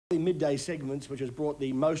midday segments which has brought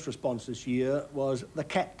the most response this year was the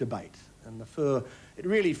cat debate. And the fur, it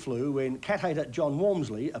really flew when cat hater John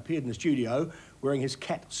Walmsley appeared in the studio wearing his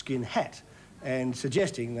cat skin hat and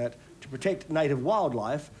suggesting that to protect native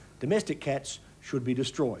wildlife, domestic cats should be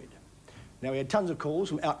destroyed. Now, we had tons of calls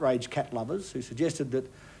from outraged cat lovers who suggested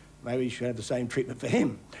that maybe you should have the same treatment for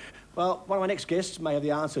him. Well, one of my next guests may have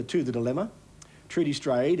the answer to the dilemma. Truda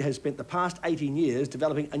Straede has spent the past 18 years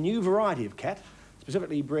developing a new variety of cat,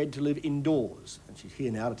 specifically bred to live indoors. And she's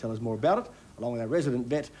here now to tell us more about it, along with our resident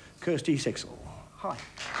vet, Kirsty Sexel. Hi.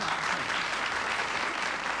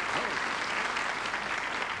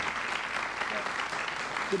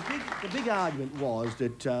 The big argument was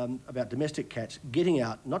that about domestic cats getting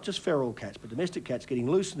out, not just feral cats, but domestic cats getting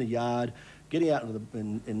loose in the yard, getting out into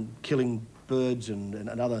and killing birds and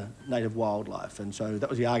other native wildlife. And so that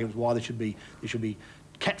was the argument why there should be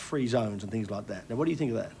cat-free zones and things like that. Now, what do you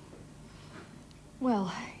think of that?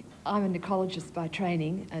 Well, I'm an ecologist by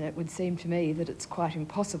training, and it would seem to me that it's quite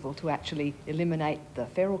impossible to actually eliminate the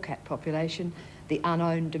feral cat population. The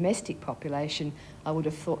unowned domestic population, I would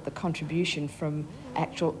have thought the contribution from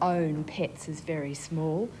actual owned pets is very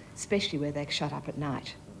small, especially where they're shut up at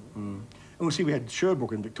night. And we'll see, we had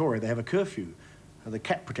Sherbrooke in Victoria, they have a curfew. The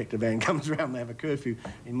cat protector van comes around, they have a curfew.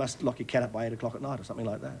 You must lock your cat up by 8 o'clock at night or something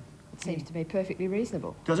like that. It seems to me perfectly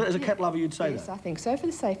reasonable. Does it? As a cat lover, you'd say that? Yes, I think so, for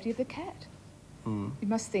the safety of the cat. You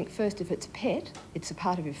must think first, if it's a pet, it's a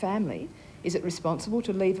part of your family. Is it responsible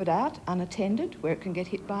to leave it out unattended where it can get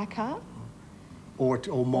hit by a car? Or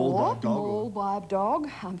mauled by a dog? Mauled by a dog.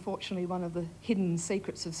 Unfortunately, one of the hidden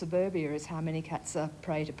secrets of suburbia is how many cats are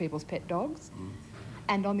prey to people's pet dogs.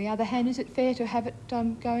 And on the other hand, is it fair to have it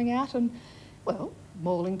going out and, well,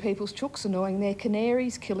 mauling people's chooks, annoying their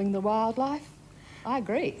canaries, killing the wildlife? I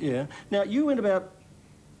agree. Yeah. Now, you went about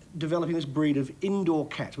developing this breed of indoor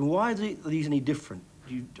cats. I mean, why are these any different?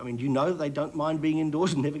 Do you know that they don't mind being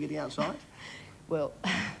indoors and never getting outside? Well,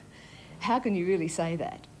 how can you really say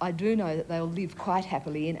that? I do know that they'll live quite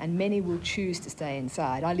happily in, and many will choose to stay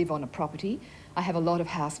inside. I live on a property. I have a lot of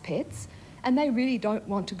house pets, and they really don't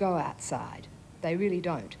want to go outside. They really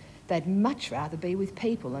don't. They'd much rather be with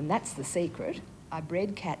people, and that's the secret. I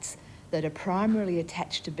bred cats that are primarily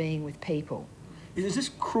attached to being with people. Is this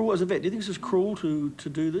cruel as a vet? Do you think this is cruel to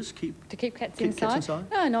do this? To keep cats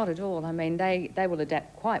inside? No, not at all. I mean, they will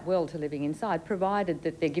adapt quite well to living inside, provided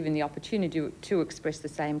that they're given the opportunity to express the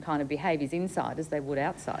same kind of behaviours inside as they would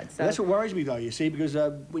outside. So that's what worries me, though, you see, because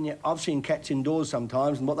I've seen cats indoors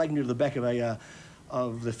sometimes, and what they can do to the back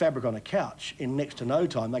of the fabric on a couch in next to no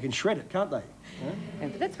time, they can shred it, can't they? Yeah,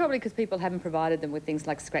 but that's probably because people haven't provided them with things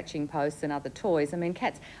like scratching posts and other toys. I mean,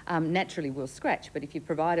 cats naturally will scratch, but if you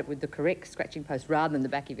provide it with the correct scratching post rather than the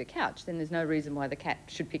back of your couch, then there's no reason why the cat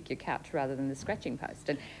should pick your couch rather than the scratching post.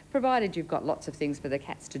 And provided you've got lots of things for the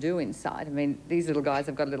cats to do inside, I mean, these little guys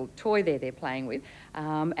have got a little toy there they're playing with,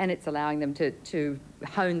 and it's allowing them to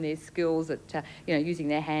hone their skills at, using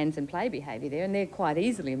their hands and play behaviour there, and they're quite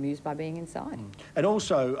easily amused by being inside. And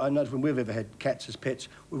also, I noticed when we've ever had cats as pets,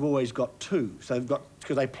 we've always got two. So they've got,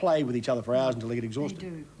 because they play with each other for hours until they get exhausted. They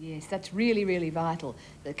do, yes. That's really, really vital.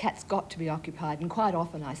 The cat's got to be occupied, and quite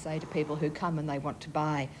often I say to people who come and they want to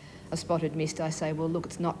buy a spotted mist, I say, well, look,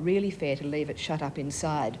 it's not really fair to leave it shut up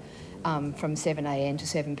inside from 7 a.m. to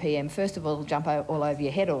 7 p.m. First of all, it'll jump all over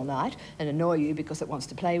your head all night and annoy you because it wants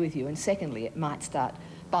to play with you, and secondly, it might start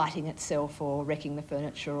biting itself or wrecking the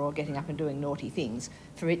furniture or getting up and doing naughty things.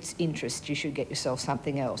 For its interest, you should get yourself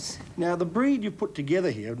something else. Now, the breed you've put together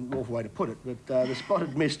here, an awful way to put it, but the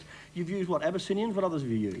spotted mist, you've used, what, Abyssinians? What others have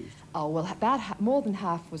you used? Oh, well, more than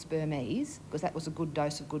half was Burmese, because that was a good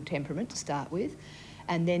dose of good temperament to start with.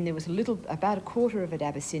 And then there was about a quarter of it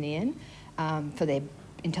Abyssinian for their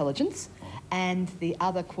intelligence, and the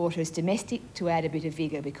other quarter is domestic to add a bit of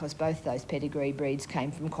vigour, because both those pedigree breeds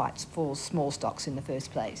came from quite small stocks in the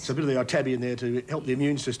first place. So a bit of the Otabi in there to help the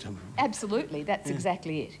immune system. Absolutely, that's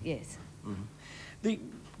exactly it, yes. The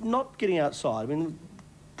not getting outside, I mean,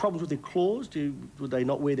 problems with their claws? Would they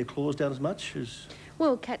not wear their claws down as much as...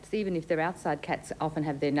 Well, cats, even if they're outside, cats often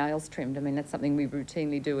have their nails trimmed. I mean, that's something we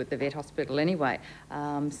routinely do at the vet hospital anyway.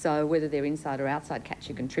 So whether they're inside or outside cats,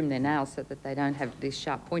 you can trim their nails so that they don't have these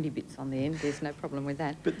sharp pointy bits on the end. There's no problem with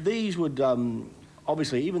that. But these would,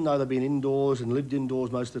 obviously, even though they've been indoors and lived indoors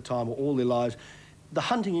most of the time or all their lives, the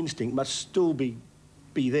hunting instinct must still be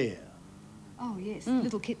there. Oh, yes.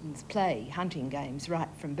 Little kittens play hunting games right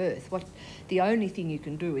from birth. The only thing you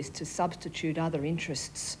can do is to substitute other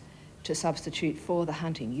interests to substitute for the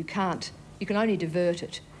hunting. You can only divert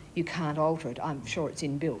it. You can't alter it. I'm sure it's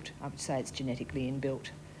inbuilt. I would say it's genetically inbuilt,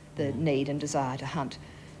 the need and desire to hunt.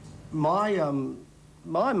 My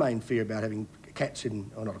main fear about having cats in,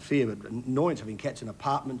 or not a fear, but annoyance of having cats in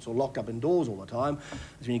apartments or locked up indoors all the time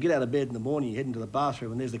is when you get out of bed in the morning, you head into the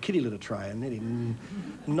bathroom and there's the kitty litter tray and then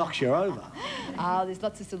it knocks you over. Oh, there's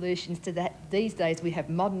lots of solutions to that. These days we have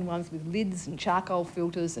modern ones with lids and charcoal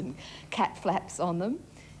filters and cat flaps on them.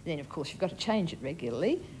 Then, of course, you've got to change it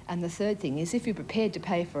regularly. And the third thing is, if you're prepared to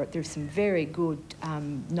pay for it, there's some very good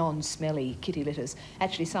non-smelly kitty litters.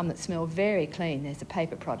 Actually, some that smell very clean. There's a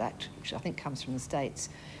paper product, which I think comes from the States,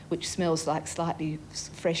 which smells like slightly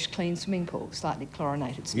fresh, clean swimming pool, slightly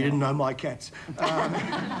chlorinated smell. You didn't know my cats.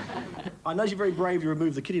 I know you're very brave. You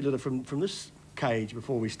removed the kitty litter from this cage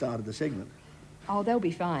before we started the segment. Oh, they'll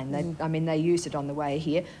be fine. I mean, they use it on the way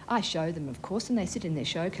here. I show them, of course, and they sit in their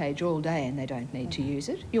show cage all day and they don't need to use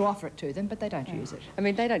it. You offer it to them, but they don't use it. I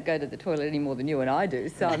mean, they don't go to the toilet any more than you and I do,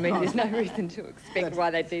 so, I mean, there's no reason to expect why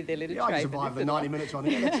they need their little tray. I can survive the 90 minutes on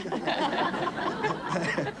here.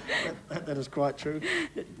 That is quite true.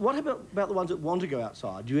 What about the ones that want to go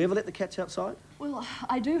outside? Do you ever let the cats outside? Well,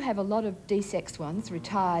 I do have a lot of desexed ones,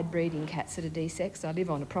 retired breeding cats that are desexed. I live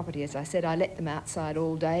on a property, as I said. I let them outside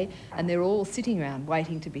all day, and they're all sitting around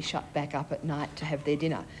waiting to be shut back up at night to have their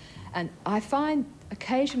dinner. And I find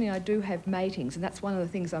occasionally I do have matings, and that's one of the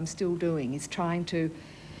things I'm still doing, is trying to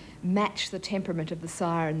match the temperament of the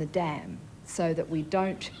sire and the dam so that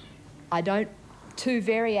two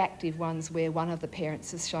very active ones where one of the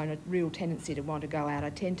parents has shown a real tendency to want to go out, I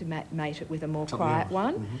tend to mate it with a more quiet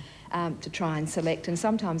one to try and select. And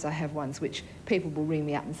sometimes I have ones which people will ring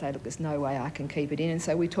me up and say, look, there's no way I can keep it in. And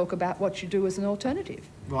so we talk about what you do as an alternative.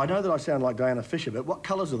 Well, I know that I sound like Diana Fisher, but what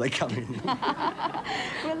colours do they come in?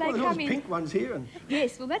 Well, they come in... pink ones here. And...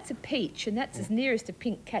 Yes, well, that's a peach, and that's as nearest a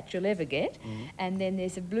pink cat you'll ever get. And then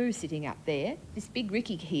there's a blue sitting up there. This big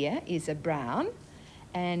Ricky here is a brown,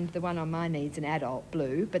 and the one on my knee's an adult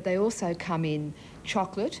blue, but they also come in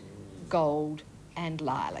chocolate, gold and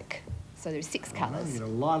lilac. So there's 6 colours. You get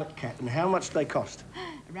a lilac cat. And how much do they cost?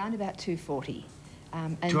 Around about $240.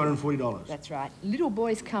 $240? That's right. Little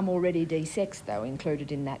boys come already desexed, though,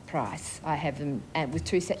 included in that price. I have them with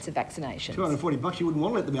 2 sets of vaccinations. $240, you wouldn't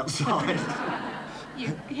want to let them outside. You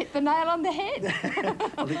hit the nail on the head.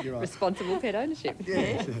 I think you're right. Responsible pet ownership.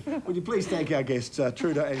 Yes. Would you please thank our guests,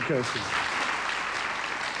 Truda and Kirsty.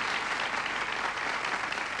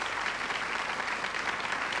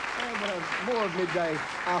 More of Midday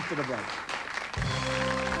after the break.